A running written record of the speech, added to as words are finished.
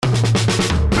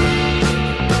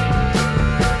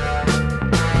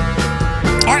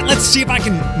Let's see if I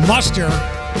can muster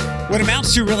what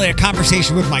amounts to really a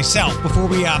conversation with myself before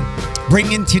we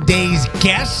bring in today's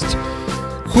guest,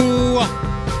 who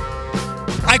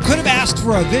I could have asked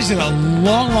for a visit a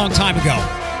long, long time ago.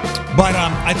 But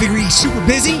I figure he's super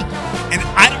busy, and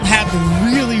I don't have the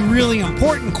really, really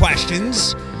important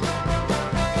questions.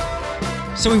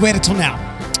 So we waited till now.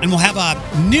 And we'll have a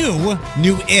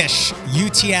new-ish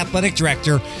UT Athletic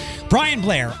Director, Brian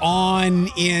Blair, on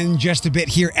in just a bit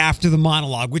here after the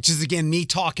monologue, which is, again, me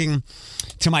talking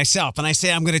to myself. And I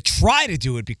say I'm going to try to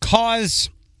do it because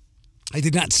I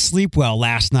did not sleep well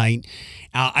last night.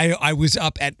 I was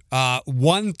up at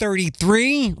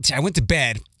 1:33. I went to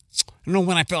bed. I don't know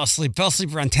when I fell asleep. Fell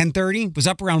asleep around 10:30. Was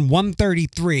up around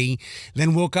 1:33.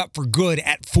 Then woke up for good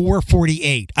at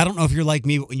 4:48. I don't know if you're like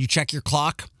me, but when you check your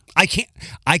clock, I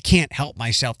can't help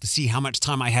myself to see how much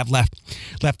time I have left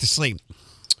to sleep.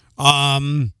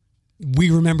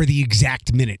 We remember the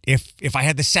exact minute. If I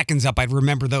had the seconds up, I'd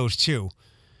remember those too.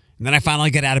 And then I finally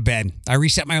got out of bed. I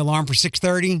reset my alarm for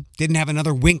 6:30. Didn't have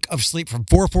another wink of sleep from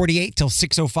 4:48 till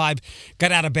 6:05.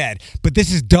 Got out of bed. But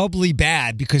this is doubly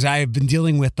bad because I have been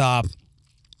dealing with the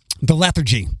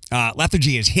lethargy.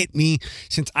 Lethargy has hit me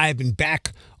since I have been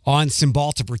back on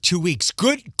Cymbalta for 2 weeks.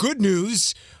 Good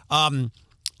news.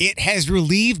 It has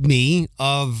relieved me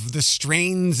of the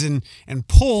strains and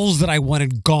pulls that I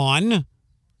wanted gone.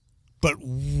 But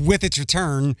with its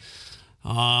return,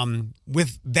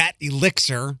 with that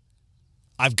elixir,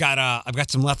 I've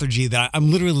got some lethargy that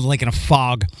I'm literally like in a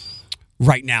fog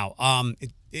right now.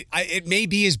 It may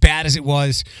be as bad as it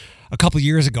was a couple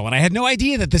years ago, and I had no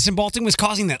idea that the Cymbalting was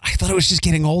causing that. I thought it was just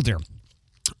getting older.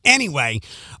 Anyway,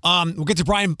 we'll get to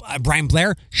Brian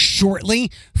Blair shortly.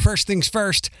 First things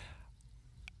first.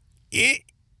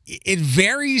 It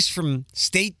varies from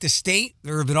state to state.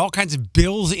 There have been all kinds of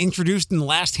bills introduced in the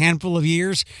last handful of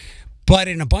years, but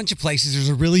in a bunch of places, there's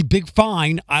a really big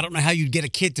fine. I don't know how you'd get a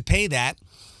kid to pay that.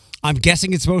 I'm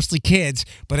guessing it's mostly kids,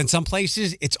 but in some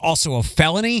places, it's also a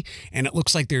felony, and it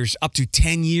looks like there's up to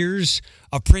 10 years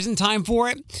of prison time for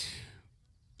it.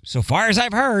 So far as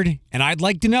I've heard, and I'd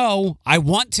like to know, I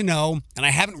want to know, and I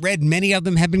haven't read many of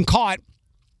them have been caught,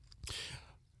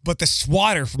 but the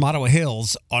swatter from Ottawa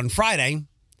Hills on Friday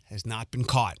has not been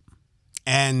caught.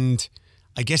 And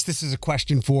I guess this is a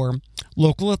question for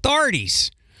local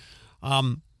authorities.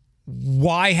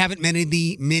 Why haven't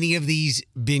many of these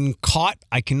been caught?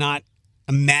 I cannot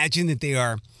imagine that they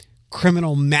are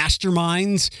criminal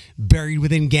masterminds buried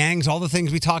within gangs. All the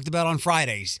things we talked about on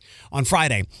Friday.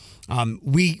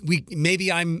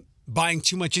 Maybe I'm buying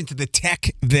too much into the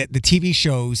tech, the TV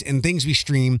shows and things we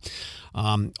stream,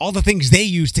 all the things they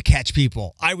use to catch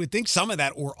people. I would think some of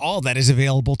that or all of that is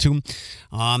available to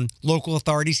local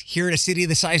authorities here in a city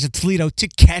the size of Toledo to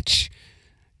catch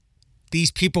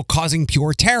these people causing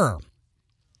pure terror.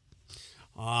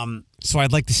 So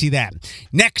I'd like to see that.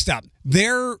 Next up,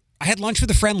 I had lunch with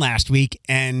a friend last week,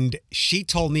 and she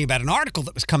told me about an article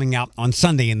that was coming out on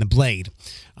Sunday in The Blade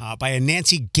by a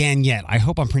Nancy Gagnette. I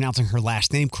hope I'm pronouncing her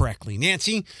last name correctly.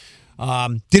 Nancy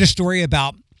did a story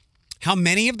about how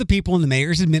many of the people in the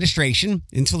mayor's administration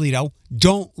in Toledo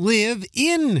don't live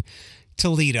in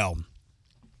Toledo.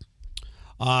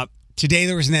 Today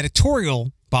there was an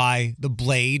editorial by The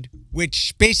Blade,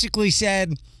 which basically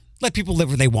said, let people live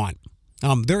where they want.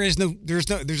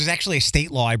 There's actually a state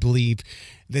law, I believe,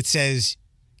 that says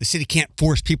the city can't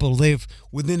force people to live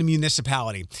within a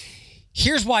municipality.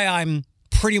 Here's why I'm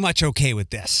pretty much okay with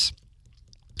this.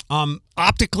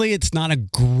 Optically, it's not a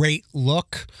great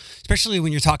look, especially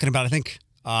when you're talking about, I think,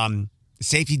 the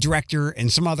safety director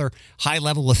and some other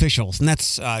high-level officials. And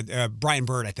that's Brian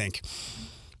Bird, I think.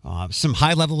 Some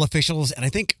high-level officials. And I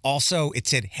think also it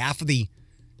said half of the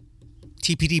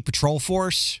TPD patrol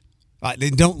force, they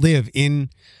don't live in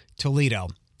Toledo.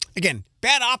 Again,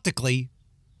 bad optically,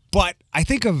 but I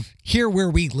think of here where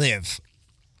we live.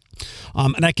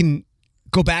 And I can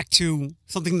go back to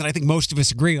something that I think most of us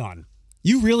agree on.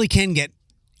 You really can get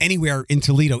anywhere in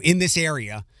Toledo, in this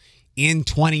area, in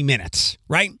 20 minutes,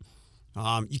 right?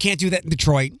 You can't do that in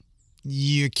Detroit.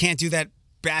 You can't do that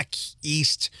back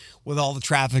east with all the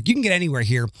traffic. You can get anywhere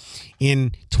here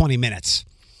in 20 minutes.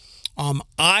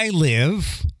 I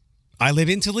live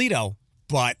in Toledo,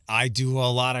 but I do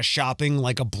a lot of shopping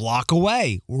like a block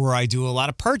away, or I do a lot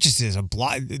of purchases.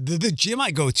 The gym I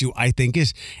go to, I think,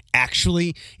 is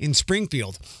actually in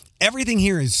Springfield. Everything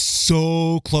here is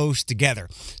so close together.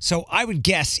 So I would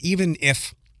guess, even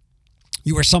if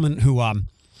you were someone who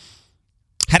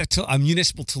had a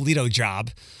municipal Toledo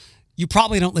job, you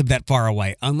probably don't live that far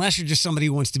away, unless you're just somebody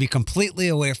who wants to be completely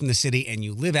away from the city and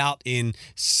you live out in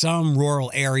some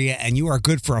rural area and you are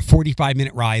good for a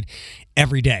 45-minute ride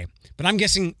every day. But I'm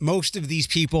guessing most of these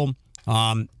people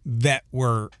that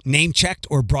were name checked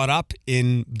or brought up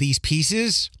in these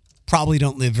pieces probably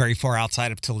don't live very far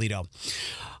outside of Toledo.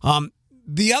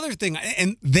 The other thing,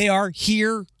 and they are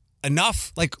here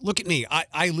enough. Like, look at me.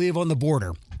 I live on the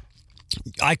border.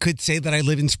 I could say that I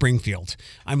live in Springfield.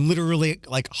 I'm literally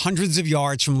like hundreds of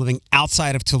yards from living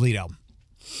outside of Toledo.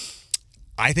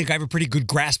 I think I have a pretty good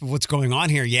grasp of what's going on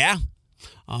here. Yeah.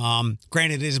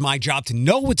 Granted, it is my job to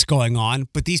know what's going on,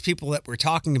 but these people that we're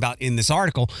talking about in this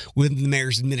article within the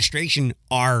mayor's administration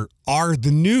are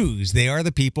the news. They are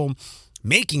the people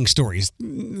making stories.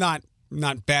 Not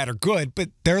bad or good, but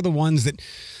they're the ones that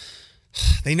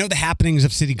they know the happenings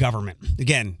of city government.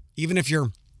 Again, even if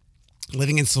you're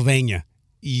living in Sylvania,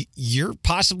 you're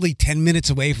possibly 10 minutes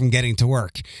away from getting to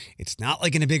work. It's not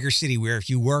like in a bigger city where if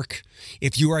you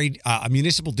are a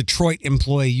municipal Detroit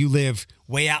employee, you live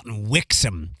way out in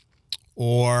Wixom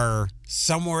or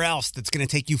somewhere else that's going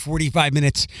to take you 45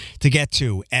 minutes to get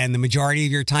to, and the majority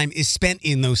of your time is spent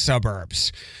in those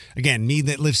suburbs. Again, me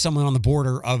that lives somewhere on the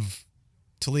border of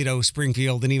Toledo,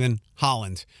 Springfield, and even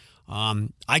Holland.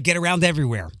 I get around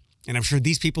everywhere, and I'm sure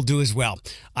these people do as well.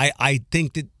 I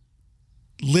think that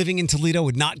living in Toledo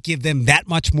would not give them that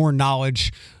much more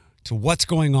knowledge to what's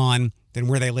going on than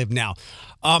where they live now.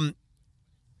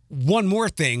 One more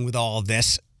thing with all of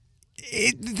this,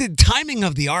 the timing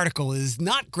of the article is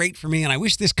not great for me, and I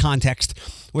wish this context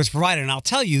was provided. And I'll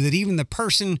tell you that even the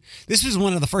person, this was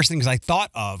one of the first things I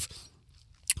thought of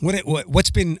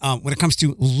what's been when it comes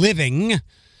to living,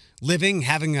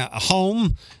 having a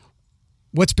home.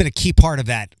 What's been a key part of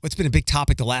that? What's been a big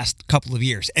topic the last couple of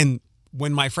years? And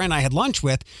when my friend I had lunch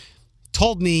with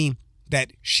told me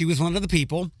that she was one of the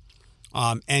people,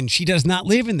 and she does not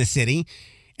live in the city,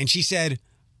 and she said,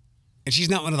 and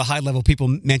she's not one of the high-level people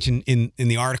mentioned in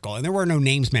the article, and there were no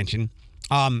names mentioned.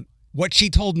 What she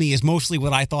told me is mostly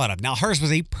what I thought of. Now, hers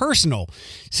was a personal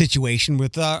situation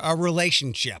with a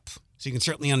relationship, so you can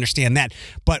certainly understand that.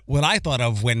 But what I thought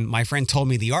of when my friend told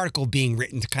me the article being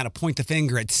written to kind of point the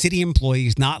finger at city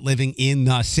employees not living in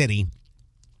the city,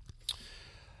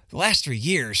 the last 3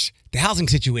 years, the housing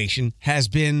situation has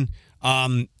been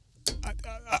a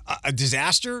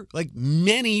disaster. Like,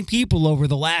 many people over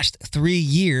the last 3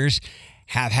 years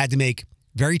have had to make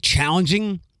very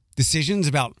challenging decisions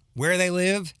about where they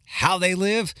live, how they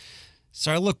live.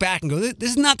 So I look back and go,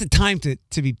 this is not the time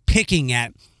to be picking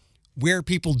at where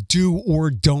people do or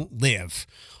don't live.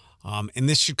 And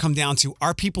this should come down to,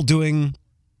 are people doing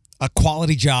a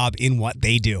quality job in what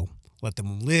they do? Let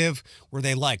them live where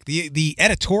they like. The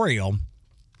editorial,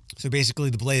 so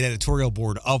basically the Blade editorial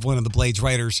board of one of the Blade's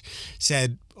writers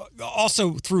said,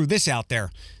 also threw this out there,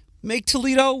 make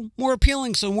Toledo more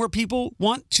appealing so more people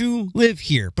want to live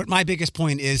here. But my biggest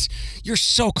point is, you're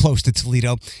so close to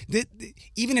Toledo that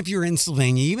even if you're in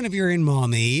Sylvania, even if you're in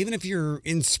Maumee, even if you're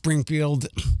in Springfield,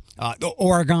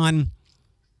 Oregon,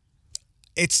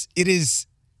 it is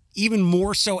even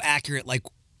more so accurate. Like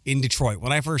in Detroit,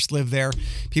 when I first lived there,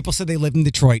 people said they lived in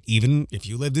Detroit, even if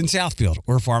you lived in Southfield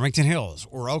or Farmington Hills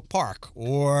or Oak Park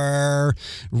or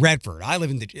Redford. I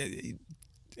live in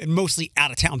and mostly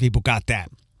out of town people got that.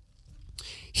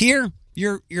 Here,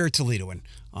 you're a Toledoan.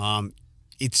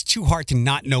 It's too hard to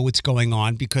not know what's going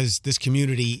on because this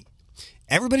community,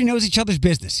 everybody knows each other's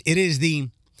business. It is the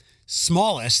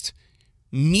smallest,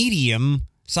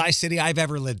 medium-sized city I've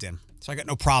ever lived in. So I got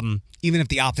no problem, even if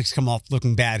the optics come off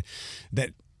looking bad, that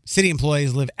city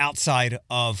employees live outside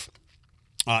of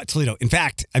Toledo. In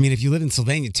fact, I mean, if you live in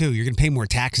Sylvania too, you're going to pay more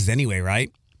taxes anyway,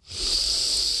 right?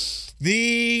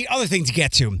 The other thing to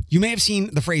get to, you may have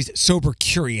seen the phrase sober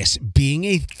curious being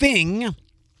a thing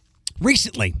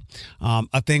recently.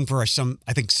 A thing for some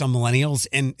millennials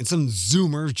and some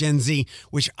Zoomers, Gen Z,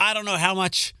 which I don't know how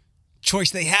much choice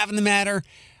they have in the matter.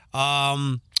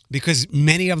 Because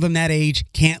many of them that age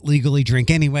can't legally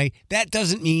drink anyway. That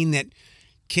doesn't mean that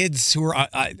kids who are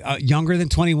younger than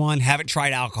 21 haven't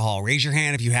tried alcohol. Raise your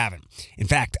hand if you haven't. In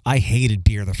fact, I hated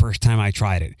beer the first time I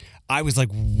tried it. I was like,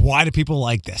 why do people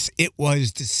like this? It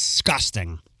was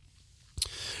disgusting.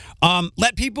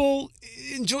 Let people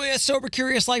enjoy a sober,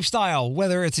 curious lifestyle,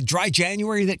 whether it's a dry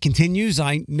January that continues.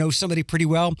 I know somebody pretty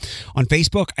well on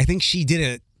Facebook. I think she did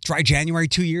a dry January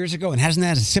 2 years ago and hasn't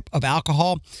had a sip of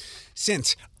alcohol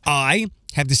since. I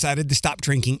have decided to stop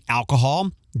drinking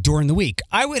alcohol during the week.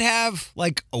 I would have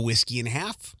like a whiskey and a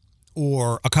half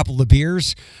or a couple of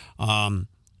beers while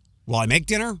I make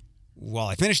dinner, while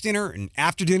I finish dinner, and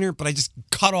after dinner. But I just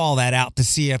cut all that out to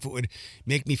see if it would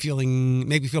make me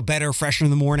feel better, fresher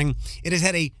in the morning. It has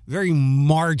had a very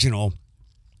marginal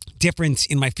difference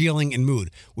in my feeling and mood,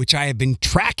 which I have been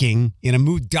tracking in a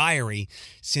mood diary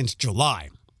since July.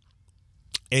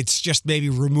 It's just maybe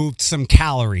removed some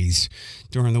calories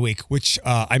during the week, which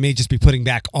I may just be putting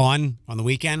back on the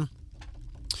weekend.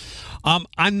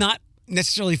 I'm not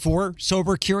necessarily for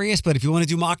sober curious, but if you want to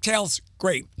do mocktails,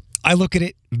 great. I look at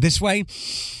it this way.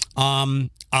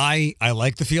 I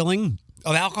like the feeling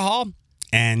of alcohol,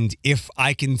 and if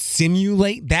I can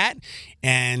simulate that,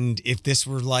 and if this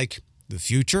were like the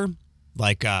future,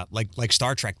 like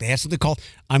Star Trek, they have something called,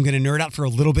 I'm going to nerd out for a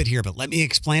little bit here, but let me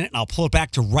explain it, and I'll pull it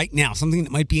back to right now, something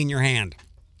that might be in your hand.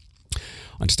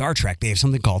 On Star Trek, they have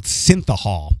something called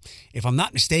synthahol. If I'm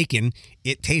not mistaken,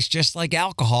 it tastes just like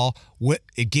alcohol.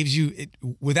 It gives you,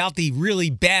 without the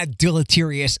really bad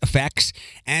deleterious effects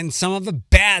and some of the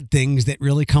bad things that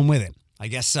really come with it. I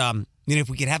guess, if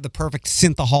we could have the perfect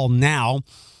synthahol now,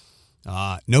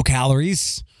 no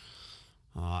calories,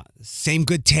 same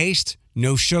good taste,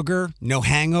 no sugar, no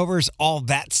hangovers, all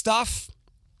that stuff.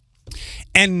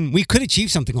 And we could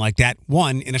achieve something like that,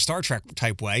 one, in a Star Trek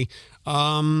type way,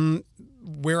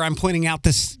 where I'm pointing out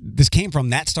this came from,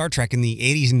 that Star Trek in the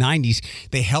 80s and 90s.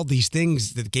 They held these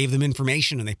things that gave them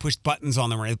information, and they pushed buttons on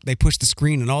them, or they pushed the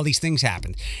screen, and all these things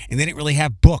happened. And they didn't really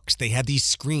have books. They had these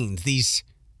screens, these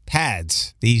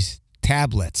pads, these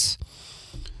tablets.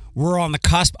 We're on the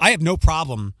cusp. I have no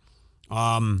problem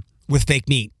with fake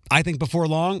meat. I think before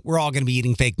long, we're all going to be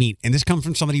eating fake meat. And this comes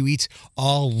from somebody who eats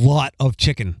a lot of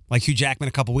chicken. Like Hugh Jackman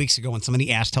a couple weeks ago when somebody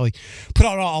asked how he put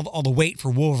on all the weight for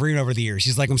Wolverine over the years.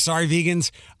 He's like, I'm sorry, vegans.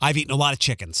 I've eaten a lot of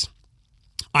chickens.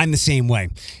 I'm the same way.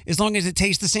 As long as it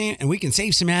tastes the same and we can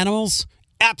save some animals,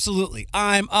 absolutely.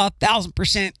 I'm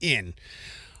 1,000% in.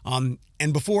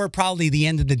 And before probably the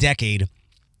end of the decade,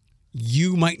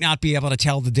 you might not be able to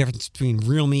tell the difference between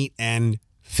real meat and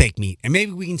fake meat. And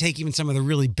maybe we can take even some of the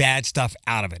really bad stuff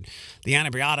out of it. The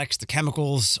antibiotics, the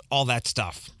chemicals, all that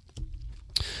stuff.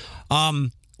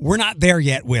 We're not there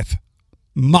yet with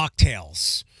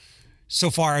mocktails, so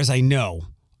far as I know.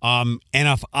 And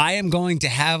if I am going to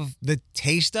have the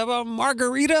taste of a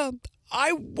margarita,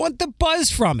 I want the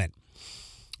buzz from it.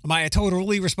 Am I a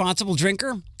totally responsible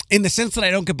drinker? In the sense that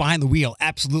I don't get behind the wheel,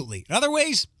 absolutely. In other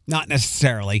ways, not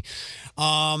necessarily.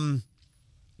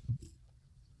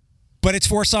 But it's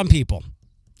for some people.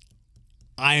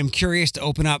 I am curious to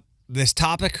open up this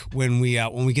topic when we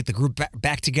get the group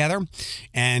back together,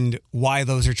 and why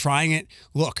those are trying it.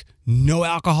 Look, no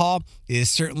alcohol is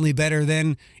certainly better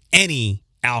than any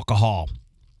alcohol.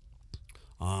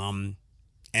 And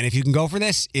if you can go for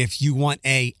this, if you want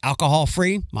a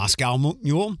alcohol-free Moscow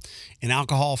Mule, an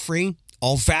alcohol-free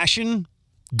old-fashioned,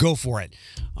 go for it.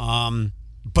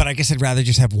 But I guess I'd rather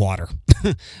just have water.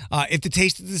 If the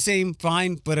taste is the same,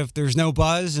 fine. But if there's no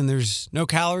buzz and there's no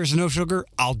calories and no sugar,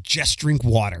 I'll just drink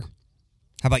water.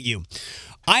 How about you?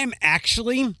 I am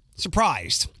actually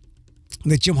surprised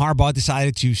that Jim Harbaugh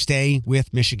decided to stay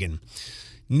with Michigan.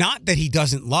 Not that he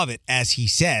doesn't love it, as he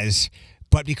says,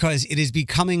 but because it is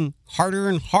becoming harder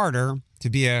and harder to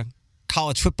be a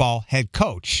college football head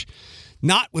coach.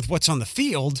 Not with what's on the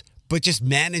field, but just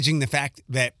managing the fact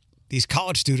that these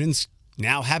college students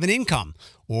now have an income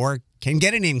or can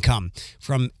get an income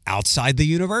from outside the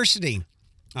university,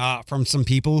 from some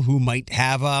people who might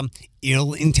have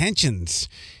ill intentions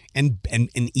and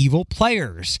evil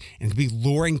players, and could be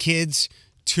luring kids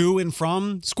to and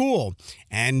from school.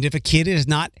 And if a kid is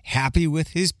not happy with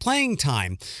his playing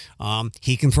time,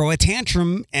 he can throw a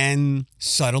tantrum and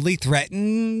subtly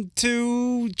threaten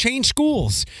to change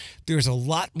schools. There's a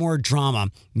lot more drama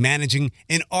managing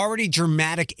an already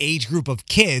dramatic age group of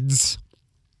kids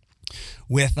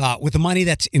with the money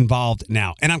that's involved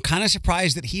now. And I'm kind of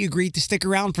surprised that he agreed to stick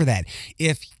around for that.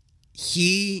 And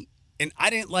I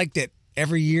didn't like that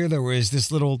every year there was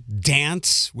this little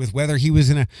dance with whether he was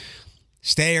in a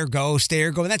stay or go,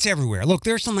 and that's everywhere. Look,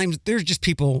 there's just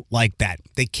people like that.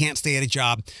 They can't stay at a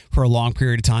job for a long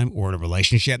period of time or in a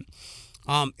relationship.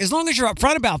 As long as you're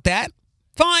upfront about that,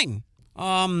 fine.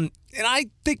 And I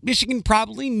think Michigan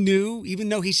probably knew, even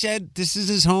though he said this is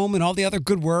his home and all the other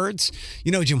good words.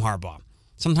 You know, Jim Harbaugh.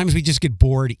 Sometimes we just get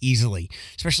bored easily,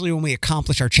 especially when we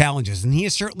accomplish our challenges. And he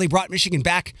has certainly brought Michigan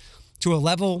back to a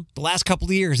level the last couple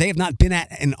of years they have not been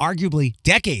at in arguably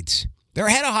decades. They're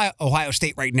ahead of Ohio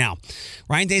State right now.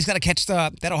 Ryan Day's got to catch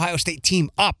that Ohio State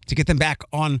team up to get them back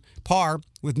on par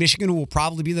with Michigan, who will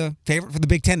probably be the favorite for the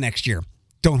Big Ten next year.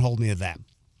 Don't hold me to that.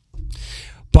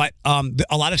 But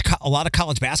a lot of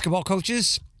college basketball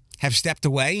coaches have stepped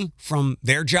away from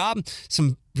their job.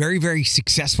 Some very, very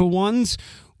successful ones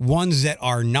that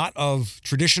are not of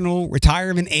traditional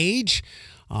retirement age.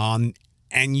 And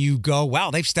you go,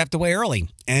 wow, they've stepped away early.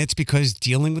 And it's because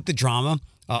dealing with the drama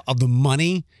of the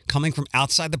money coming from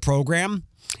outside the program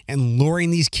and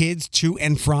luring these kids to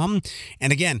and from.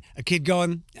 And again, a kid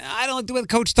going, I don't like the way the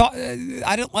coach thought,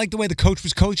 I don't like the way the coach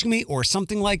was coaching me, or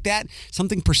something like that,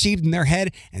 something perceived in their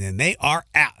head, and then they are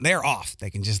out. They're off. They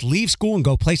can just leave school and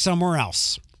go play somewhere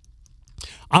else.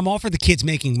 I'm all for the kids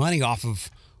making money off of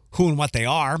who and what they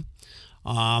are,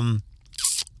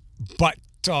 but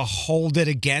to hold it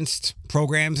against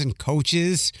programs and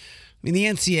coaches, I mean, the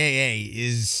NCAA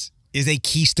is a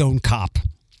keystone cop.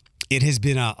 It has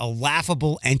been a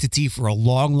laughable entity for a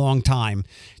long, long time,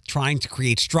 trying to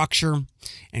create structure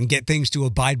and get things to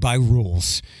abide by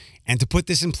rules. And to put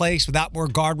this in place without more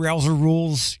guardrails or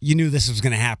rules, you knew this was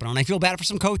going to happen. And I feel bad for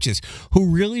some coaches who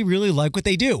really, really like what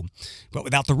they do. But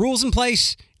without the rules in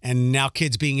place, and now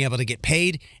kids being able to get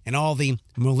paid, and all the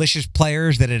malicious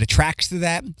players that it attracts to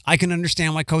that, I can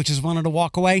understand why coaches wanted to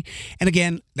walk away. And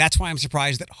again, that's why I'm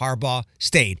surprised that Harbaugh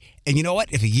stayed. And you know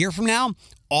what? If a year from now,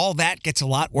 all that gets a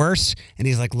lot worse, and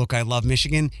he's like, look, I love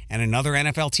Michigan, and another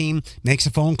NFL team makes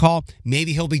a phone call,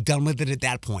 maybe he'll be done with it at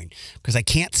that point, because I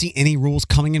can't see any rules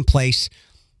coming in place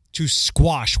to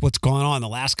squash what's gone on the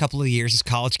last couple of years as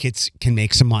college kids can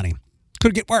make some money.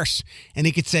 Could get worse. And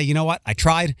he could say, you know what? I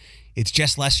tried. It's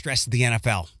just less stress at the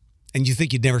NFL. And you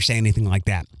think you'd never say anything like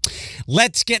that.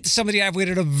 Let's get to somebody I've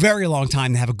waited a very long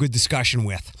time to have a good discussion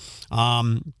with.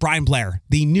 Brian Blair,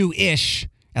 the new-ish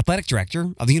athletic director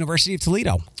of the University of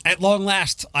Toledo. At long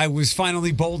last, I was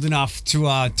finally bold enough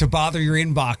to bother your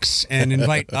inbox and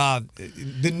invite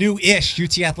the new-ish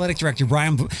UT athletic director,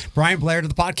 Brian Blair, to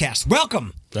the podcast.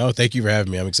 Welcome. Oh, thank you for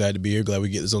having me. I'm excited to be here. Glad we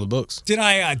get this on the books. Did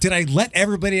I let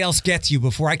everybody else get to you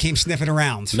before I came sniffing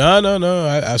around? No.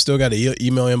 I've still got an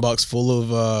email inbox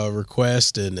full of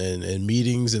requests and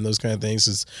meetings and those kind of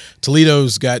things.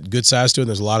 Toledo's got good size to it, and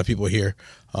there's a lot of people here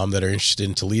that are interested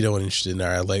in Toledo and interested in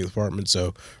our athletic department.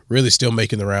 So really still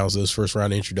making the rounds, those first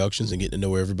round introductions and getting to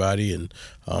know everybody and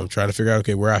trying to figure out,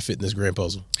 okay, where I fit in this grand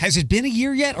puzzle. Has it been a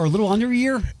year yet, or a little under a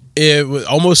year? It was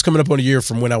almost coming up on a year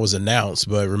from when I was announced,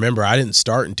 but remember, I didn't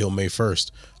start until May 1st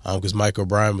because Mike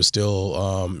O'Brien was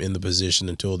still in the position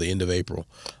until the end of April.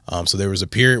 So there was a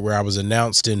period where I was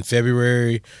announced in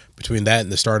February, between that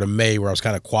and the start of May, where I was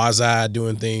kind of quasi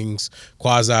doing things,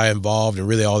 quasi involved, and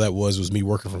really all that was me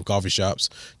working from coffee shops,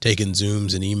 taking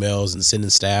Zooms and emails and sending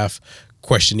staff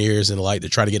questionnaires and the like to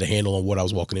try to get a handle on what I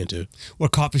was walking into.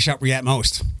 What coffee shop were you at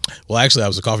most? Well, actually, I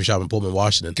was a coffee shop in Pullman,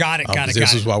 Washington. Got it.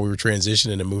 This was while we were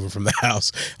transitioning and moving from the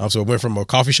house. So I went from a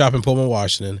coffee shop in Pullman,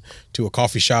 Washington to a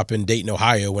coffee shop in Dayton,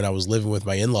 Ohio when I was living with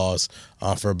my in-laws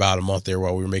for about a month there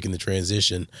while we were making the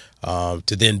transition to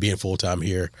then being full-time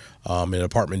here in an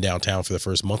apartment downtown for the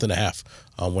first month and a half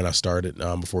when I started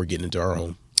before getting into our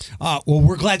home. Well,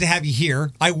 we're glad to have you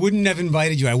here. I wouldn't have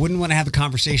invited you. I wouldn't want to have the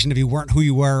conversation if you weren't who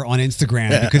you were on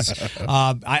Instagram, because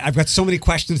I've got so many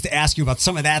questions to ask you about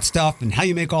some of that stuff and how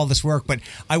you make all this work. But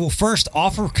I will first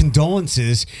offer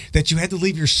condolences that you had to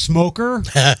leave your smoker.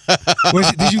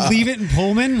 Did you leave it in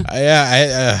Pullman?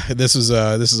 Yeah, this is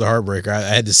a heartbreaker. I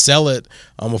had to sell it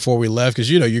before we left because,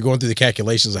 you're going through the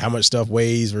calculations of how much stuff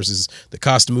weighs versus the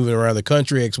cost of moving around the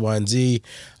country, X, Y, and Z.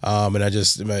 And I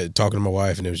just talking to my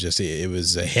wife, and it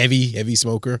was a heavy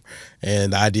smoker,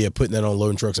 and the idea of putting that on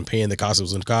loading trucks and paying the cost it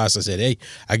was going to cost, I said, hey,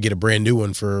 I get a brand new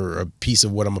one for a piece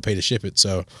of what I'm gonna pay to ship it.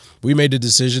 So we made the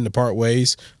decision to part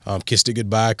ways. Kissed it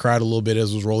goodbye, cried a little bit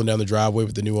as I was rolling down the driveway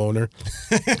with the new owner.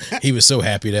 He was so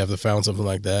happy to have found something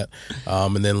like that.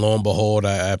 And then lo and behold,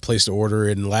 I placed an order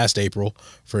in last April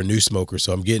for a new smoker.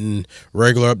 So I'm getting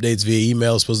regular updates via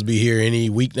email. It's supposed to be here any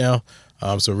week now.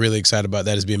 So really excited about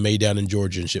that. It's being made down in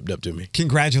Georgia and shipped up to me.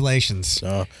 Congratulations.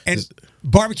 And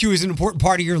barbecue is an important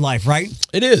part of your life, right?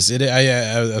 It is.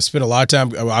 I spent a lot of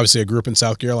time. Obviously, I grew up in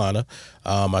South Carolina.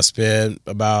 I spent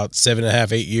about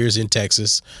 7.5, 8 years in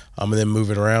Texas, and then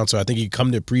moving around. So I think you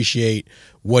come to appreciate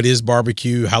what is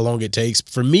barbecue, how long it takes.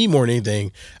 For me, more than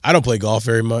anything, I don't play golf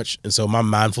very much, and so my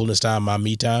mindfulness time, my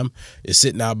me time, is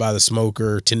sitting out by the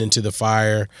smoker, tending to the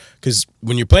fire. Because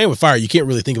when you're playing with fire, you can't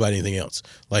really think about anything else.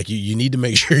 Like you need to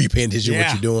make sure you're paying attention to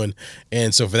what you're doing.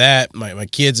 And so for that, my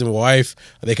kids and my wife,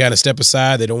 they kind of step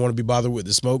aside. They don't want to be bothered with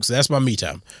the smoke. So that's my me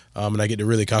time. And I get to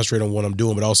really concentrate on what I'm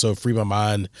doing, but also free my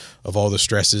mind of all the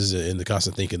stresses and the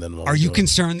constant thinking that I'm Are you doing.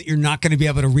 Concerned that you're not going to be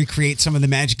able to recreate some of the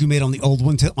magic you made on the old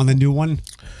one on the new one?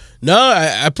 No,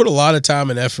 I put a lot of time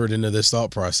and effort into this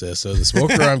thought process. So the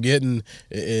smoker I'm getting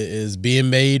is being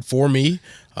made for me.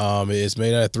 It's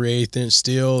made out of 3/8 inch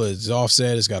steel. It's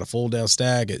offset. It's got a fold down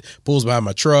stack. It pulls behind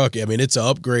my truck. I mean, it's an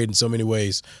upgrade in so many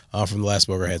ways from the last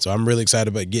smoker I had. So I'm really excited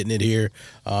about getting it here.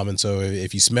 And so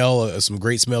if you smell some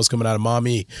great smells coming out of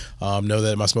mommy, know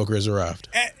that my smoker has arrived.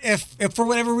 If for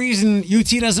whatever reason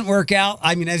UT doesn't work out,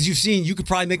 I mean, as you've seen, you could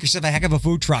probably make yourself a heck of a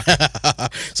food truck.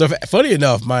 So funny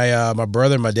enough, my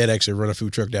brother and my dad actually run a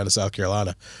food truck down in South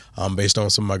Carolina, based on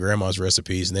some of my grandma's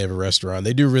recipes, and they have a restaurant.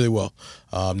 They do really well.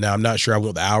 Now I'm not sure I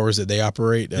want the hours that they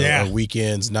operate,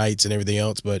 weekends, nights, and everything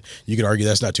else, but you could argue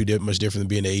that's not too much different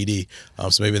than being an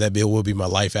AD. So maybe that will be my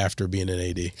life after being an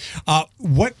AD.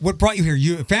 What brought you here?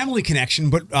 You a family connection,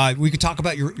 but we could talk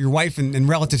about your wife and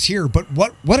relatives here. But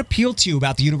what appealed to you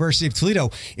about the University of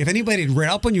Toledo? If anybody had read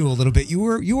up on you a little bit, you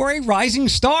were a rising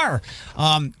star.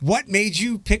 What made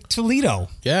you pick Toledo?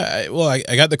 Yeah,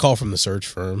 I got the call from the search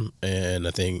firm, and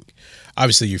I think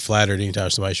obviously you're flattered anytime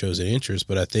somebody shows an interest,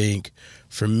 but I think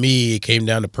for me it came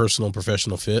down to personal and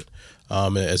professional fit.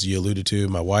 As you alluded to,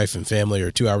 my wife and family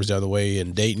are 2 hours down the way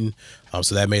in Dayton.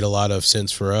 So that made a lot of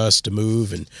sense for us to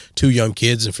move, and 2 young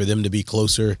kids and for them to be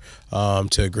closer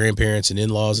to grandparents and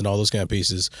in-laws and all those kind of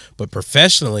pieces. But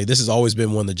professionally, this has always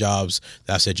been one of the jobs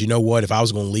that I said, you know what, if I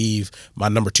was going to leave my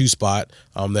number 2 spot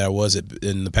that I was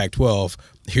in the Pac-12,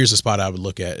 here's a spot I would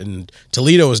look at. And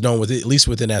Toledo is known, at least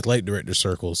within athletic director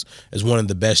circles, as one of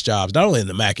the best jobs, not only in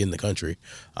the MAC, in the country.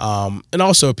 And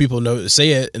also people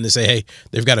say it and they say, hey,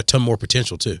 they've got a ton more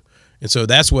potential too. And so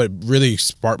that's what really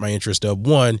sparked my interest of,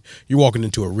 one, you're walking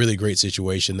into a really great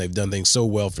situation. They've done things so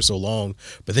well for so long.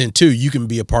 But then, 2, you can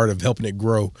be a part of helping it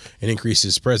grow and increase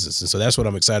its presence. And so that's what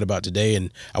I'm excited about today.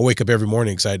 And I wake up every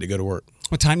morning excited to go to work.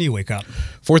 What time do you wake up?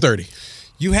 4:30.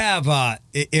 You have,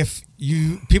 if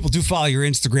people do follow your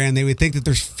Instagram, they would think that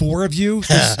there's 4 of you.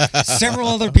 There's several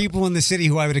other people in the city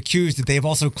who I would accuse that they've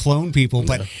also cloned people.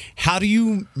 But how do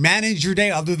you manage your day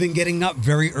other than getting up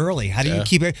very early? How do you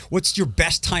keep it? What's your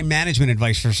best time management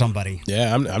advice for somebody?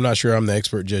 Yeah, I'm not sure I'm the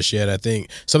expert just yet. I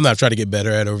think something I've tried to get better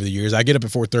at over the years. I get up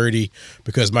at 4:30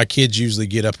 because my kids usually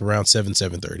get up around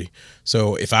 7:30.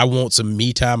 So if I want some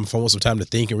me time, if I want some time to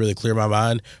think and really clear my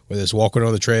mind, whether it's walking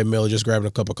on the treadmill or just grabbing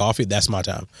a cup of coffee, that's my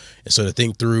time. And so to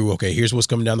think through, okay, here's what's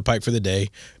coming down the pike for the day.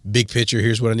 Big picture,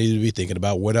 here's what I need to be thinking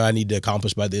about. What do I need to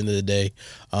accomplish by the end of the day?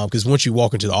 Because once you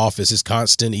walk into the office, it's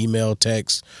constant email,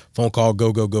 text, phone call,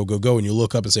 go. And you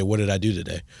look up and say, what did I do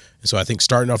today? And so I think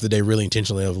starting off the day really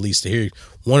intentionally, at least to hear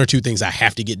 1 or 2 things I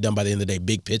have to get done by the end of the day,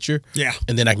 big picture. Yeah.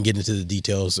 And then I can get into the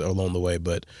details along the way.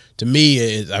 But to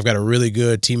me, I've got a really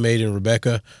good teammate in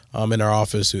Rebecca in our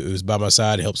office who's by my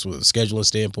side. It helps with a scheduling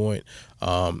standpoint.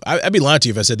 I'd be lying to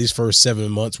you if I said these first 7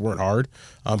 months weren't hard,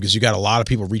 because you got a lot of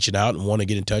people reaching out and want to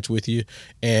get in touch with you.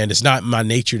 And it's not my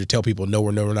nature to tell people no,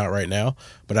 we're not right now.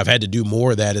 But I've had to do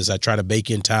more of that as I try to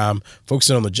bake in time,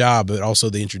 focusing on the job, but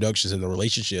also the introductions and the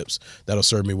relationships that'll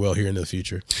serve me well here into the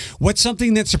future. What's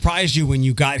something that surprised you when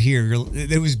you got here?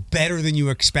 It was better than you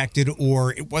expected,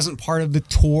 or it wasn't part of the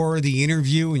tour, the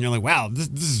interview, and you're like, wow, this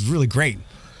is really great.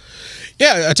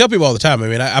 Yeah, I tell people all the time. I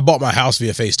mean, I bought my house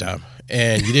via FaceTime,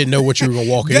 and you didn't know what you were going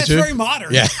to walk That's into. That's very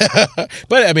modern. Yeah.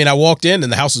 But, I mean, I walked in,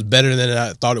 and the house was better than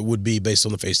I thought it would be based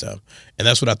on the FaceTime. And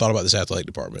that's what I thought about this athletic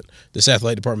department. This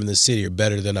athletic department in this city are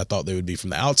better than I thought they would be from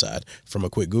the outside, from a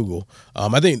quick Google.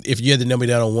 I think if you had to nail me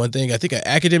down on one thing, I think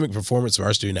academic performance of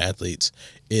our student athletes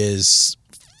is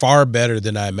far better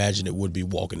than I imagined it would be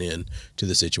walking in to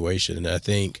the situation. And I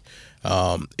think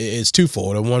it's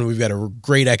twofold. And one, we've got a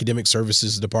great academic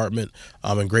services department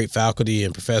and great faculty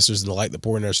and professors and the like that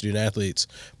pour into our student athletes.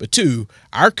 But 2,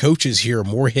 our coaches here are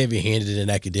more heavy-handed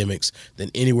in academics than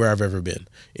anywhere I've ever been,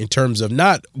 in terms of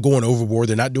not going overboard.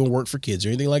 They're not doing work for kids or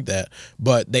anything like that,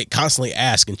 but they constantly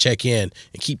ask and check in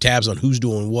and keep tabs on who's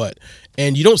doing what.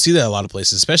 And you don't see that a lot of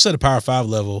places, especially at a Power 5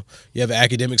 level. You have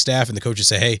academic staff and the coaches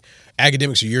say, hey,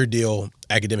 academics are your deal,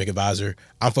 academic advisor.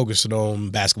 I'm focused on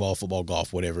basketball, football,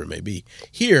 golf, whatever it may be.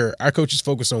 Here, our coaches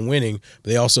focus on winning, but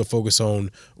they also focus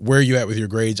on where are you at with your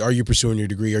grades? Are you pursuing your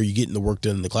degree? Are you getting the work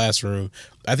done in the classroom?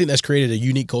 I think that's created a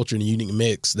unique culture and a unique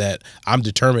mix that I'm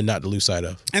determined not to lose sight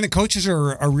of. And the coaches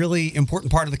are a really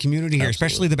important part of the community here, Absolutely.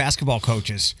 Especially the basketball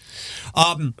coaches.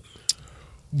 I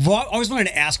always wanted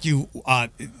to ask you,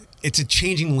 it's a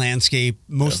changing landscape,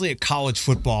 mostly at college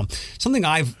football. Something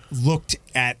I've looked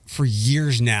at for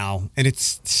years now, and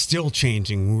it's still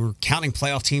changing. We're counting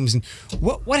playoff teams. And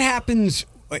what happens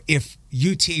if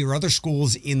UT or other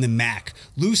schools in the MAC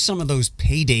lose some of those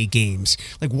payday games,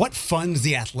 like what funds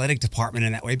the athletic department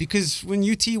in that way? Because when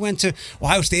UT went to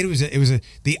Ohio State, it was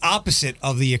the opposite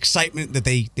of the excitement that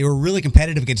they were really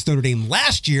competitive against Notre Dame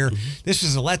last year. Mm-hmm. This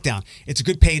was a letdown. It's a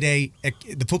good payday.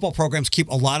 The football programs keep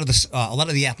a lot of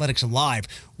the athletics alive.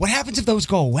 What happens if those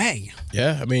go away?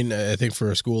 Yeah, I mean, I think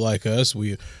for a school like us,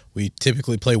 we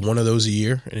typically play one of those a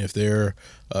year, and if they're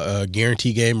a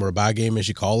guarantee game or a buy game, as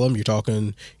you call them, you're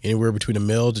talking anywhere between $1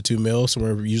 million to $2 million,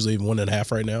 somewhere usually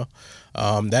 1.5 right now.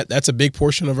 That's a big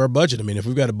portion of our budget. I mean, if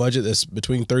we've got a budget that's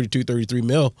between 32, 33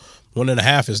 mil,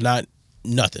 1.5 is not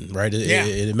nothing, right?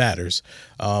 It matters.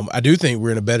 I do think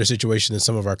we're in a better situation than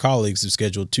some of our colleagues who've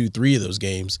scheduled 2-3 of those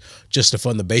games just to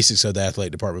fund the basics of the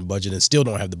athletic department budget and still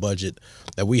don't have the budget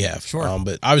that we have. Sure.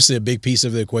 But obviously a big piece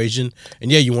of the equation. And,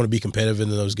 yeah, you want to be competitive in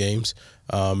those games.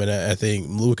 And I think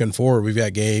looking forward, we've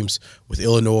got games with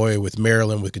Illinois, with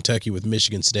Maryland, with Kentucky, with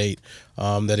Michigan State.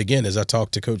 That, again, as I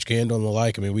talk to Coach Candle and the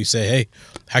like, I mean, we say, hey,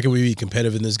 how can we be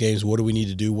competitive in these games? What do we need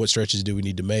to do? What stretches do we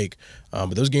need to make?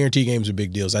 But those guarantee games are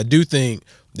big deals. I do think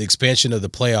the expansion of the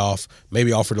playoff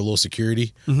maybe offered a little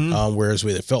security, whereas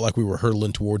it felt like we were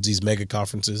hurtling towards these mega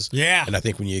conferences. Yeah. And I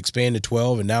think when you expand to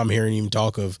 12, and now I'm hearing even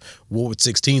talk of what would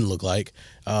 16 look like,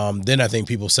 then I think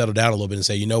people settle down a little bit and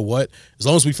say, you know what, as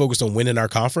long as we focus on winning our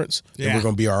conference, then we're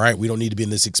going to be all right. We don't need to be in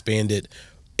this expanded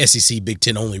SEC Big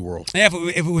Ten only world. Yeah,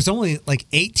 if it was only like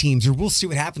 8 teams, or we'll see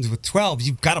what happens with 12,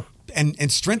 you've got to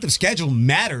and strength of schedule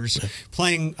matters.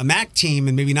 Playing a MAC team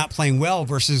and maybe not playing well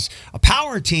versus a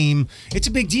power team, it's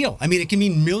a big deal. I mean, it can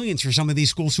mean millions for some of these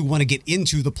schools who want to get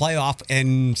into the playoff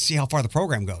and see how far the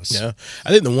program goes. Yeah, I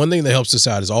think the one thing that helps us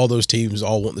out is all those teams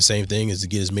all want the same thing, is to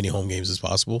get as many home games as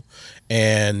possible.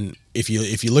 And if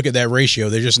you look at that ratio,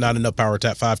 there's just not enough Power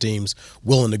Top 5 teams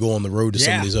willing to go on the road to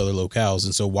some of these other locales.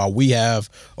 And so while we have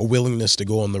a willingness to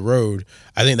go on the road,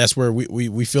 I think that's where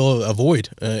we feel a void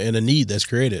and a need that's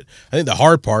created. I think the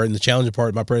hard part and the challenging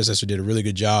part, my predecessor did a really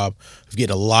good job of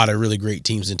getting a lot of really great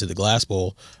teams into the Glass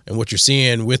Bowl. And what you're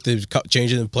seeing with the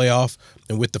change in the playoff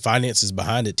and with the finances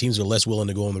behind it, teams are less willing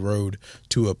to go on the road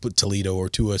to a Toledo or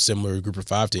to a similar Group of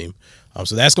 5 team.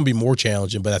 So that's going to be more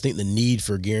challenging, but I think the need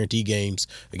for guarantee games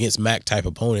against MAC-type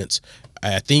opponents,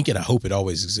 I think and I hope it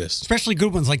always exists. Especially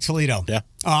good ones like Toledo. Yeah.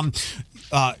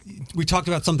 We talked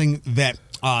about something that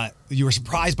you were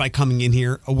surprised by coming in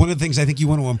here. One of the things I think you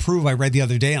want to improve, I read the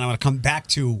other day, and I want to come back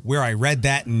to where I read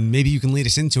that, and maybe you can lead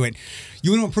us into it.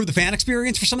 You want to improve the fan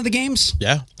experience for some of the games?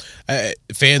 Yeah.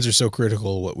 Fans are so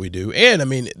critical of what we do. And, I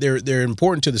mean, they're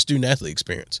important to the student-athlete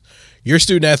experience. Your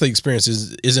student-athlete experience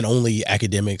isn't only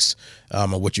academics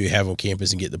and what you have on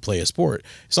campus and get to play a sport.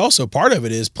 It's also part of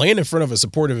it is playing in front of a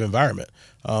supportive environment.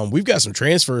 We've got some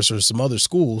transfers from some other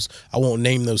schools. I won't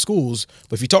name those schools,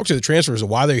 but if you talk to the transfers of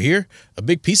why they're here, a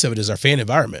big piece of it is our fan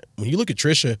environment. When you look at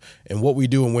Tricia and what we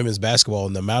do in women's basketball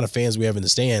and the amount of fans we have in the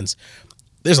stands,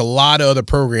 there's a lot of other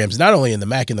programs, not only in the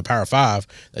MAC and the Power 5,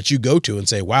 that you go to and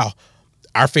say, wow,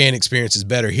 our fan experience is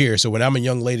better here. So when I'm a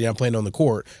young lady and I'm playing on the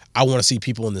court, I want to see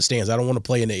people in the stands. I don't want to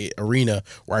play in the arena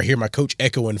where I hear my coach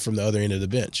echoing from the other end of the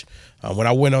bench. When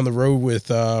I went on the road with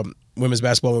women's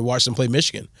basketball, we watched them play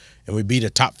Michigan, and we beat a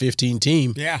top 15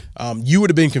 team. Yeah. You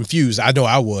would have been confused. I know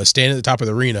I was, standing at the top of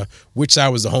the arena, which side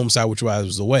was the home side, which side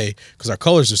was the away, because our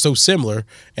colors are so similar.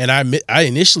 And I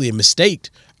initially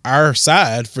mistaked our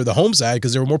side for the home side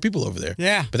because there were more people over there.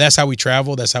 Yeah. But that's how we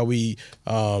travel. That's how we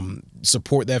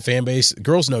support that fan base.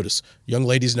 Girls notice. Young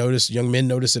ladies notice. Young men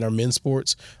notice in our men's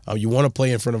sports. You want to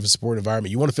play in front of a support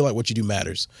environment. You want to feel like what you do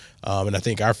matters. And I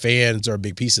think our fans are a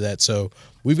big piece of that. So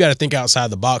we've got to think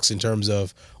outside the box in terms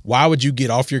of why would you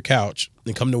get off your couch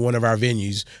and come to one of our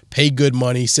venues, pay good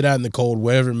money, sit out in the cold,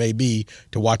 whatever it may be,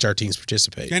 to watch our teams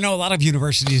participate. I know a lot of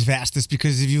universities have asked this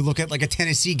because if you look at like a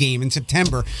Tennessee game in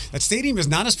September, that stadium is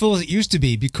not as full as it used to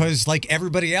be because like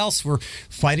everybody else, we're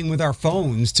fighting with our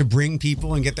phones to bring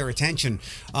people and get their attention.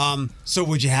 So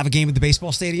would you have a game at the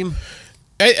baseball stadium?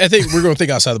 I think we're going to think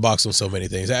outside the box on so many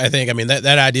things. I mean, that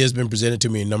idea has been presented to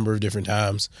me a number of different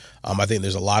times. I think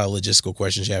there's a lot of logistical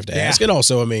questions you have to ask. And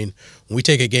also, I mean, when we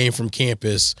take a game from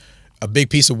campus, a big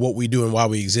piece of what we do and why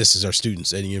we exist is our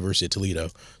students at the University of Toledo.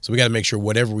 So we got to make sure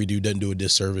whatever we do doesn't do a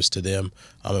disservice to them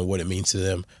and what it means to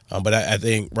them. But I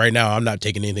think right now I'm not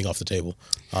taking anything off the table.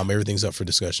 Everything's up for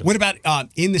discussion. What about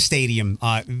in the stadium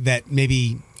that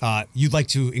maybe you'd like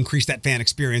to increase that fan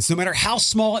experience, no matter how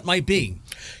small it might be.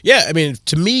 Yeah, I mean,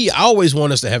 to me, I always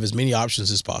want us to have as many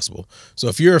options as possible. So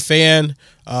if you're a fan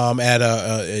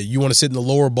you want to sit in the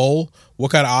lower bowl,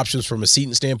 what kind of options from a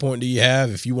seating standpoint do you have?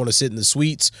 If you want to sit in the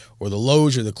suites or the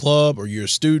loge or the club, or you're a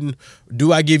student,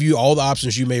 do I give you all the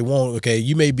options you may want? Okay,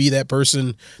 you may be that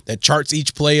person that charts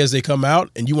each play as they come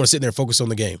out, and you want to sit there and focus on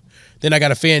the game. Then I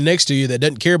got a fan next to you that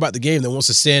doesn't care about the game, that wants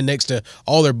to stand next to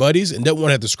all their buddies and doesn't want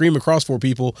to have to scream across for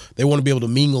people. They want to be able to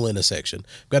mingle in a section.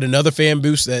 Got another fan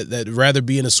boost that rather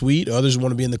be in a suite. Others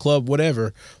want to be in the club,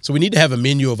 whatever. So we need to have a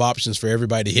menu of options for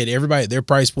everybody to hit everybody at their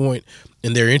price point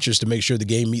and their interest to make sure the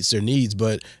game meets their needs.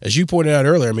 But as you pointed out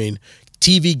earlier, I mean,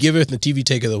 TV giveth and TV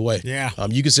taketh away. Yeah.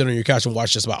 You can sit on your couch and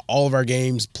watch just about all of our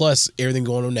games, plus everything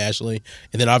going on nationally.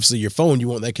 And then obviously your phone, you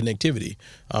want that connectivity.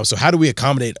 So how do we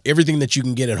accommodate everything that you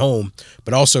can get at home,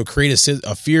 but also create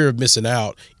a fear of missing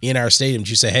out in our stadiums?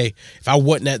 You say, hey, if I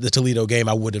wasn't at the Toledo game,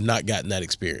 I would have not gotten that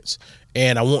experience.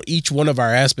 And I want each one of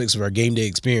our aspects of our game day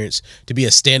experience to be a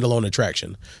standalone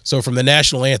attraction. So from the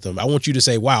national anthem, I want you to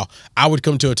say, wow, I would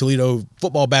come to a Toledo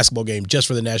football basketball game just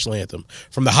for the national anthem.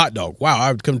 From the hot dog, wow,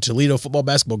 I would come to Toledo football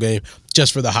basketball game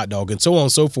just for the hot dog, and so on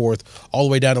and so forth, all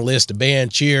the way down the list, the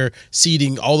band, cheer,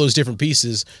 seating, all those different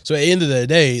pieces. So at the end of the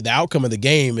day, the outcome of the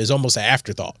game is almost an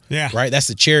afterthought. Yeah. Right? That's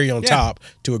the cherry on top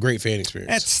to a great fan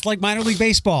experience. That's like minor league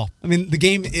baseball. I mean, the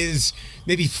game is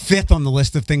maybe fifth on the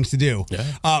list of things to do.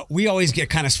 Yeah. We always get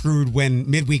kind of screwed when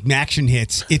midweek action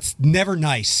hits. It's never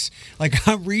nice. Like,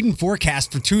 I'm reading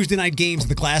forecast for Tuesday night games of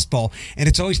the Glass Bowl, and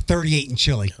it's always 38 and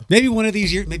chilly. Maybe one of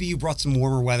these years, maybe you brought some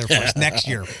warmer weather for us next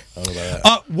year. I don't know about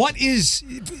that. What is,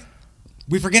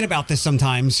 we forget about this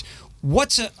sometimes.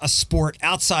 What's a sport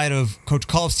outside of Coach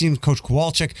Cullif's team, Coach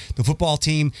Kowalczyk, the football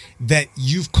team, that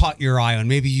you've caught your eye on?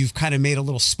 Maybe you've kind of made a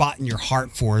little spot in your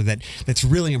heart for that's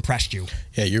really impressed you.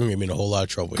 Yeah, you're going to get me in a whole lot of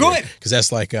trouble. Good. Because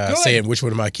that's like saying which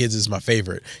one of my kids is my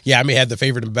favorite. Yeah, I may have the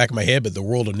favorite in the back of my head, but the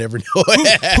world will never know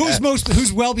it.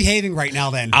 Who's well behaving right now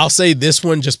then? I'll say this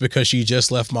one just because she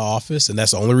just left my office, and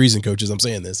that's the only reason, coaches, I'm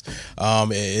saying this,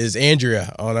 is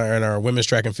Andrea on our women's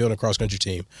track and field and cross country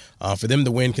team. For them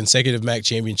to win consecutive MAC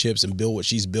championships and build what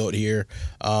she's built here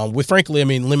with, frankly, I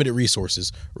mean, limited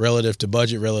resources relative to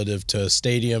budget, relative to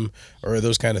stadium, or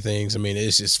those kind of things. I mean,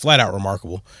 it's just flat out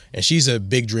remarkable. And she's a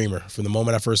big dreamer. From the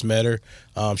moment I first met her,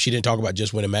 she didn't talk about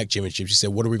just winning MAC championships. She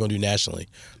said, what are we going to do nationally?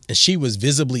 And she was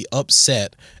visibly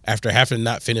upset after having to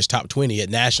not finish top 20 at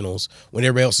nationals when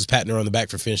everybody else was patting her on the back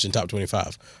for finishing top 25.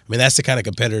 I mean, that's the kind of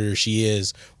competitor she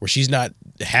is, where she's not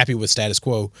happy with status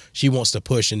quo. She wants to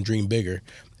push and dream bigger.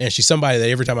 And she's somebody that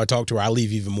every time I talk to her, I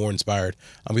leave even more inspired.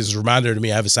 It's a reminder to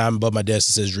me. I have a sign above my desk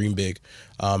that says dream big.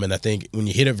 And I think when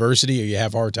you hit adversity or you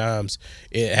have hard times,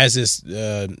 it has this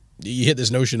you hit this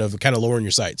notion of kind of lowering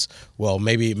your sights. Well,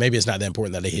 maybe it's not that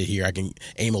important that I hit here. I can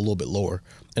aim a little bit lower.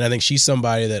 And I think she's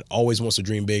somebody that always wants to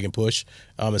dream big and push,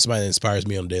 and somebody that inspires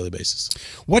me on a daily basis.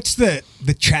 What's the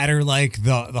chatter like,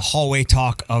 the hallway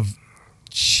talk of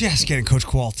just getting Coach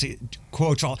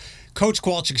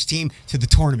Kowalczyk's team to the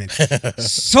tournament?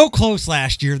 So close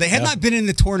last year. They had not been in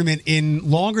the tournament in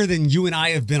longer than you and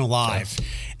I have been alive.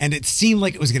 And it seemed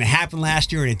like it was going to happen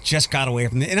last year, and it just got away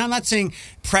from it. And I'm not saying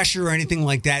pressure or anything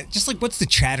like that. Just like, what's the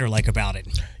chatter like about it?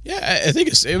 Yeah, I think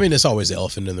it's always the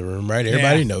elephant in the room, right?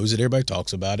 Everybody knows it. Everybody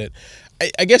talks about it.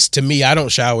 I guess to me, I don't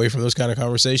shy away from those kind of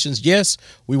conversations. Yes,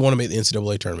 we want to make the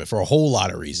NCAA tournament for a whole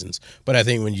lot of reasons. But I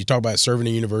think when you talk about serving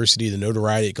a university, the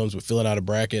notoriety it comes with filling out a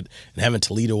bracket and having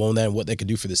Toledo on that and what they could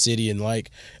do for the city, and I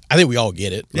think we all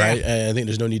get it, right? And I think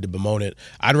there's no need to bemoan it.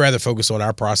 I'd rather focus on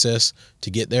our process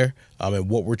to get there and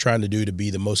what we're trying to do to be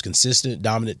the most consistent,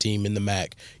 dominant team in the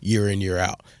MAC year in, year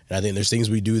out. And I think there's things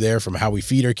we do there, from how we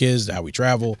feed our kids to how we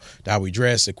travel to how we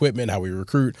dress, equipment, how we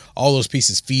recruit. All those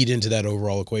pieces feed into that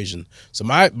overall equation. So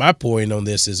my point on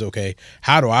this is, okay,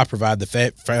 how do I provide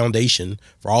the foundation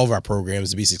for all of our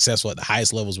programs to be successful at the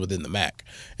highest levels within the MAC?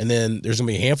 And then there's going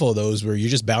to be a handful of those where you're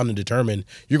just bound and determined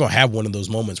you're going to have one of those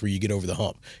moments where you get over the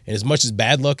hump. And as much as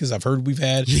bad luck as I've heard we've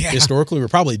had historically, we're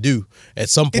probably due at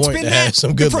some point to have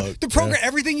some good luck. The program,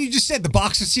 everything you just said, the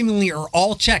boxes seemingly are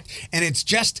all checked, and it's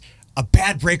just a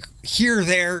bad break here or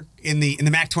there in the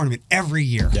MAC tournament every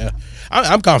year. Yeah,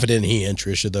 I'm confident in he and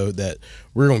Tricia, though, that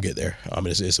we're going to get there.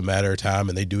 It's a matter of time,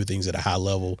 and they do things at a high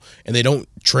level, and they don't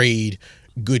trade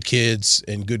good kids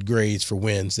and good grades for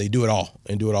wins. They do it all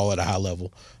and do it all at a high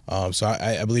level. So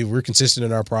I believe we're consistent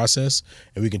in our process,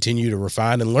 and we continue to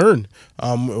refine and learn.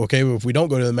 Okay, if we don't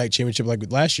go to the MAC championship like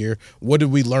last year, what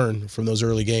did we learn from those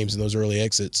early games and those early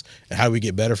exits, and how do we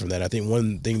get better from that? I think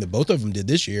one thing that both of them did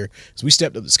this year is we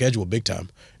stepped up the schedule big time.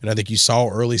 And I think you saw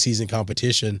early season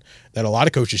competition that a lot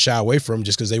of coaches shy away from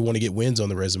just because they want to get wins on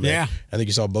the resume. Yeah. I think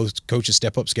you saw both coaches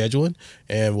step up scheduling,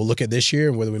 and we'll look at this year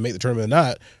and whether we make the tournament or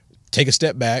not. Take a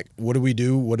step back. What do we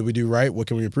do? What do we do right? What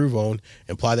can we improve on?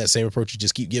 And apply that same approach.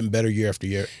 Just keep getting better year after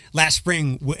year. Last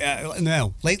spring,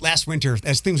 late last winter,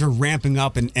 as things were ramping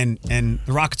up and the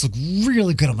Rockets looked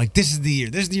really good, I'm like, this is the year.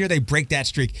 This is the year they break that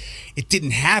streak. It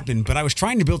didn't happen, but I was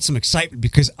trying to build some excitement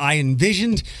because I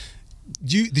envisioned.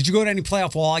 Did you go to any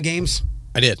playoff wall games?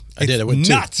 I did. I went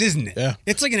nuts, isn't it? Yeah.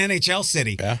 It's like an NHL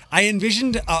city. Yeah. I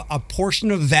envisioned a portion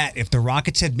of that if the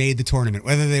Rockets had made the tournament,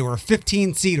 whether they were a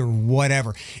 15 seed or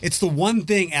whatever. It's the one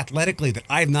thing athletically that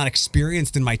I have not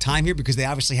experienced in my time here because they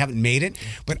obviously haven't made it.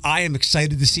 But I am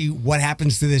excited to see what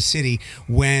happens to this city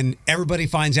when everybody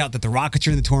finds out that the Rockets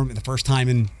are in the tournament the first time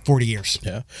in 40 years.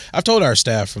 Yeah. I've told our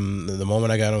staff from the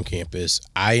moment I got on campus,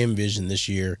 I envision this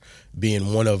year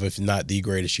being one of, if not the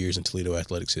greatest years in Toledo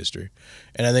athletics history.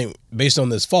 And I think based on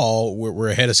this fall, we're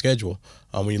ahead of schedule.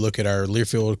 When you look at our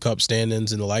Learfield Cup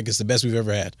standings and the like, it's the best we've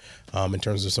ever had in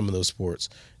terms of some of those sports.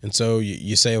 And so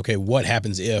you say, okay, what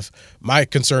happens if? My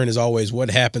concern is always what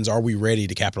happens, are we ready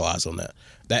to capitalize on that?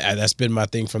 That's been my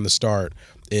thing from the start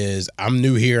is I'm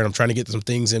new here and I'm trying to get some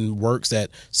things in works that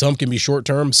some can be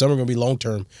short-term, some are going to be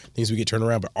long-term, things we get turned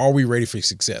around, but are we ready for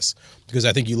success? Because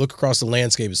I think you look across the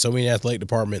landscape, so many athletic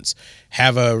departments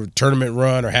have a tournament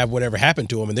run or have whatever happen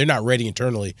to them, and they're not ready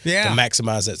internally to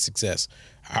maximize that success.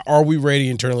 Are we ready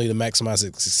internally to maximize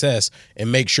that success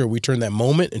and make sure we turn that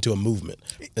moment into a movement?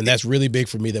 And that's really big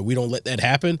for me, that we don't let that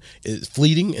happen. It's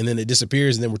fleeting, and then it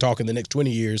disappears, and then we're talking the next 20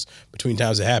 years between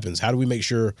times it happens. How do we make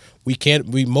sure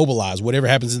we mobilize whatever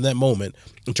happens in that moment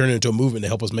and turn it into a movement to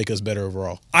help us make us better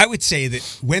overall? I would say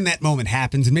that when that moment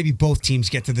happens, and maybe both teams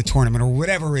get to the tournament or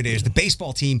whatever it is, the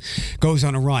baseball team goes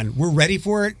on a run, we're ready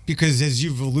for it because, as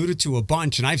you've alluded to a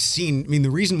bunch, and I've seen, the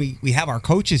reason we have our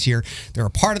coaches here, they're a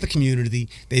part of the community.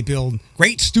 They build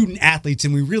great student athletes,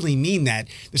 and we really mean that.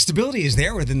 The stability is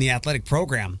there within the athletic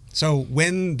program. So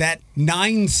when that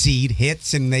 9 seed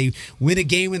hits and they win a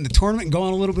game in the tournament and go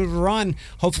on a little bit of a run,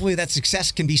 hopefully that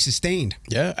success can be sustained.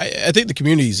 Yeah, I think the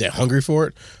community is hungry for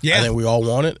it. Yeah. I think we all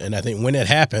want it. And I think when it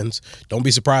happens, don't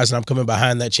be surprised that I'm coming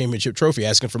behind that championship trophy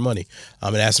asking for money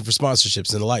and asking for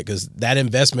sponsorships and the like, because that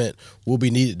investment will be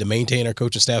needed to maintain our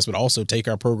coaching staffs, but also take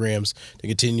our programs to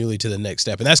continually to the next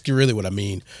step. And that's really what I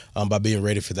mean by being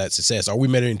ready for that success. Are we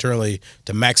ready internally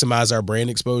to maximize our brand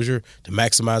exposure, to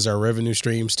maximize our revenue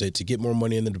streams, to get more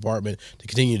money in the department, to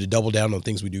continue to double down on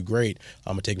things we do great,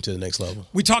 I'm going to take them to the next level.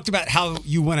 We talked about how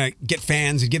you want to get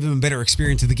fans and give them a better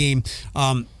experience of the game.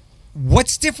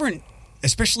 What's different,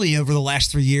 especially over the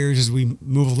last 3 years as we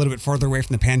move a little bit farther away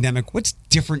from the pandemic, what's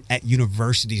different at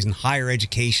universities and higher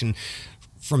education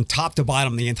from top to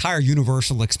bottom, the entire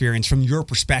universal experience from your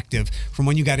perspective, from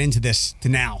when you got into this to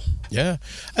now? Yeah,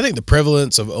 I think the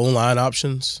prevalence of online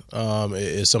options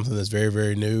is something that's very,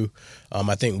 very new.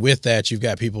 I think with that, you've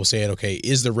got people saying, okay,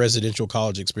 is the residential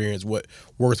college experience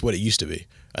worth what it used to be?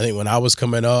 I think when I was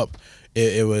coming up,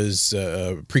 it was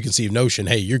a preconceived notion,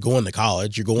 hey, you're going to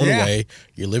college, you're going away,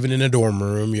 you're living in a dorm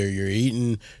room, you're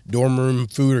eating dorm room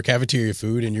food or cafeteria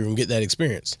food, and you're going to get that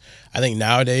experience. I think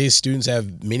nowadays students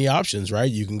have many options, right?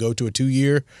 You can go to a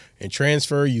 2-year and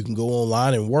transfer, you can go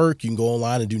online and work, you can go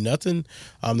online and do nothing.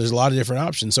 There's a lot of different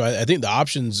options. So I think the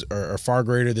options are far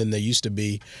greater than they used to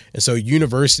be. And so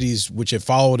universities, which have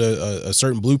followed a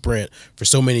certain blueprint for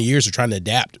so many years, are trying to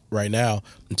adapt right now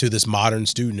into this modern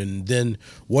student. And then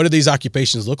what do these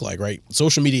occupations look like, right?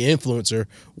 Social media influencer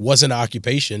wasn't an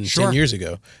occupation 10 years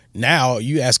ago. Now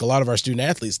you ask a lot of our student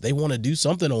athletes, they want to do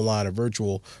something online or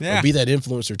virtual or be that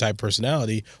influencer type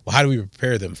personality. Well, how do we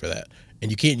prepare them for that? And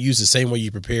you can't use the same way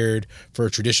you prepared for a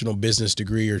traditional business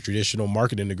degree or traditional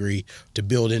marketing degree to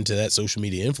build into that social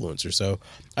media influencer. So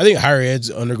I think higher ed's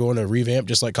undergoing a revamp,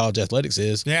 just like college athletics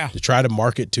is, to try to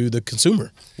market to the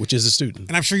consumer, which is the student.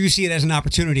 And I'm sure you see it as an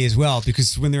opportunity as well,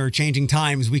 because when there are changing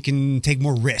times, we can take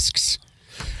more risks.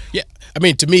 Yeah. I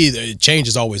mean, to me, the change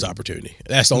is always opportunity.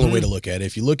 That's the only way to look at it.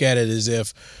 If you look at it as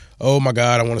if, oh my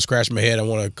God, I want to scratch my head, I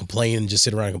want to complain and just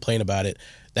sit around and complain about it,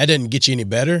 that doesn't get you any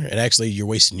better, and actually you're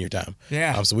wasting your time.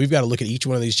 Yeah. So we've got to look at each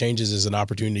one of these changes as an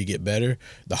opportunity to get better.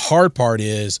 The hard part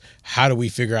is how do we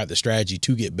figure out the strategy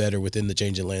to get better within the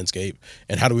changing landscape,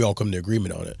 and how do we all come to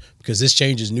agreement on it? Because this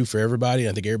change is new for everybody,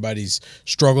 and I think everybody's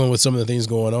struggling with some of the things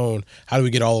going on. How do we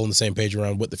get all on the same page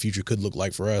around what the future could look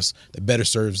like for us that better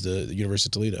serves the University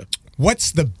of Toledo?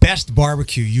 What's the best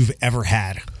barbecue you've ever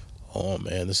had? Oh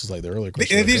man, this is like the earlier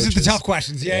question. These are the tough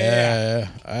questions. Yeah.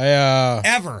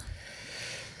 Ever.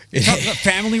 Talk about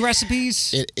family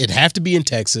recipes. It'd have to be in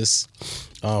Texas,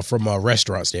 from a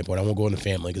restaurant standpoint. I won't go into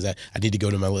family because I need to go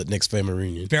to my next family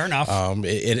reunion. Fair enough.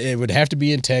 It would have to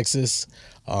be in Texas.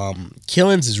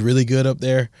 Killins is really good up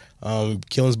there.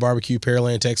 Killins Barbecue,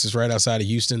 Pearland, Texas, right outside of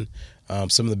Houston.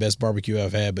 Some of the best barbecue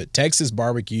I've had. But Texas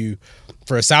barbecue,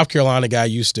 for a South Carolina guy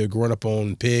used to growing up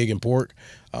on pig and pork,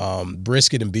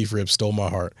 brisket and beef ribs stole my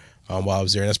heart while I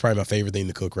was there. And that's probably my favorite thing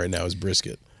to cook right now is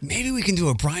brisket. Maybe we can do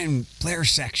a Brian Blair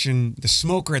section, the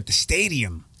smoker at the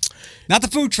stadium. Not the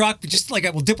food truck, but just like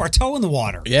we'll dip our toe in the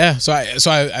water. Yeah, so I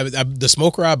the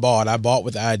smoker I bought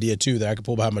with the idea too that I could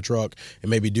pull behind my truck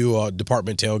and maybe do a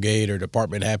department tailgate or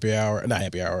department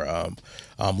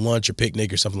lunch or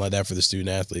picnic or something like that for the student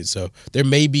athletes. So there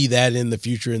may be that in the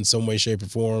future in some way, shape, or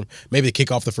form. Maybe to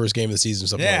kick off the first game of the season or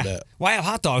something like that. Why have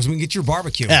hot dogs when we can get your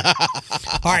barbecue?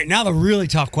 All right, now the really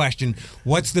tough question.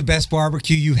 What's the best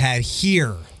barbecue you had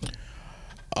here?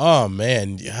 Oh,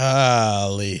 man.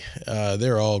 Golly.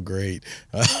 They're all great.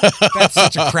 That's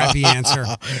such a crappy answer.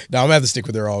 No, I'm going to have to stick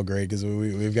with they're all great because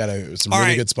we've got some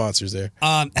really good sponsors there.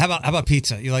 How about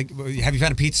pizza? Have you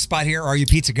found a pizza spot here? Are you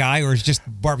a pizza guy or is it just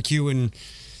barbecue and...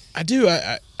 I do.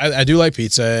 I do like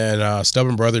pizza, and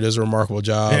Stubborn Brother does a remarkable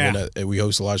job, and we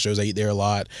host a lot of shows. I eat there a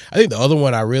lot. I think the other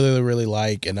one I really, really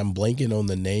like, and I'm blanking on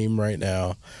the name right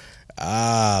now,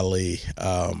 Ali.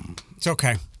 It's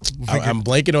okay. I'm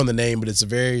blanking on the name, but it's a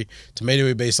very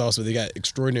tomato-based sauce, but they got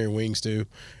extraordinary wings, too.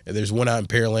 And there's one out in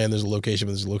Pearland. There's a location,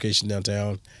 but there's a location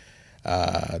downtown.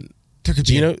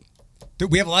 Gino?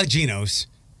 We have a lot of Ginos.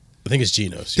 I think it's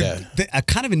Gino's, A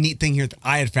kind of a neat thing here that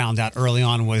I had found out early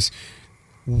on was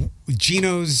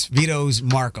Gino's, Vito's,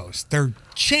 Marco's. They're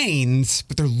chains,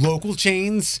 but they're local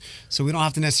chains, so we don't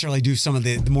have to necessarily do some of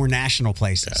the more national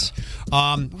places.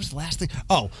 Yeah. What was the last thing?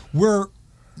 Oh, we're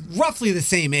roughly the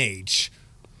same age.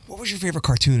 What was your favorite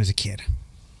cartoon as a kid?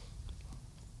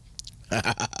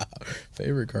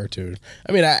 Favorite cartoon?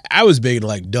 I mean, I was big into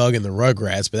like Doug and the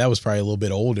Rugrats, but that was probably a little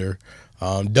bit older.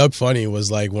 Doug Funny was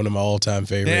like one of my all-time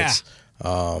favorites. Yeah.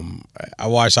 I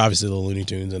watched obviously the Looney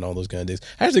Tunes and all those kind of days.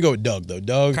 I have to go with Doug though.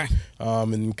 Doug,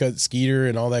 and cut Skeeter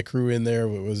and all that crew in there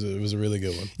was a really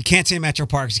good one. You can't say Metro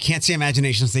Parks. You can't say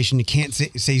Imagination Station. You can't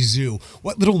say zoo.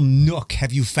 What little nook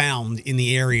have you found in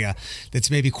the area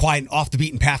that's maybe quiet and off the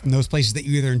beaten path from those places that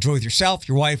you either enjoy with yourself,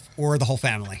 your wife, or the whole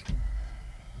family?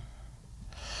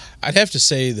 I'd have to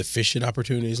say the fishing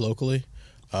opportunities locally.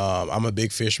 I'm a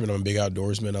big fisherman. I'm a big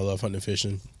outdoorsman. I love hunting and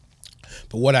fishing.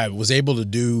 But what I was able to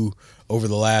do over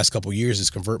the last couple of years is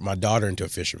convert my daughter into a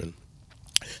fisherman.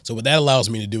 So what that allows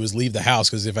me to do is leave the house,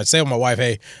 because if I say to my wife,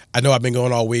 hey, I know I've been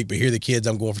going all week, but here are the kids,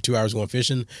 I'm going for 2 hours going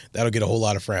fishing, that'll get a whole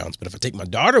lot of frowns. But if I take my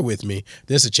daughter with me,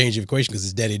 this is a change of equation because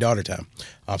it's daddy-daughter time.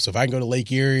 So if I can go to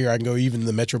Lake Erie, or I can go even to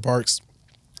the Metro Parks,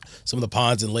 some of the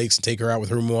ponds and lakes, and take her out with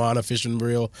her Moana fishing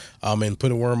reel, and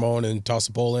put a worm on and toss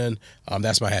a pole in,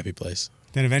 that's my happy place.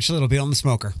 Then eventually it'll be on the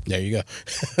smoker. There you go.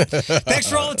 Thanks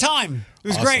for all the time. It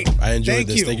was great. I enjoyed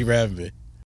this. Thank you for having me.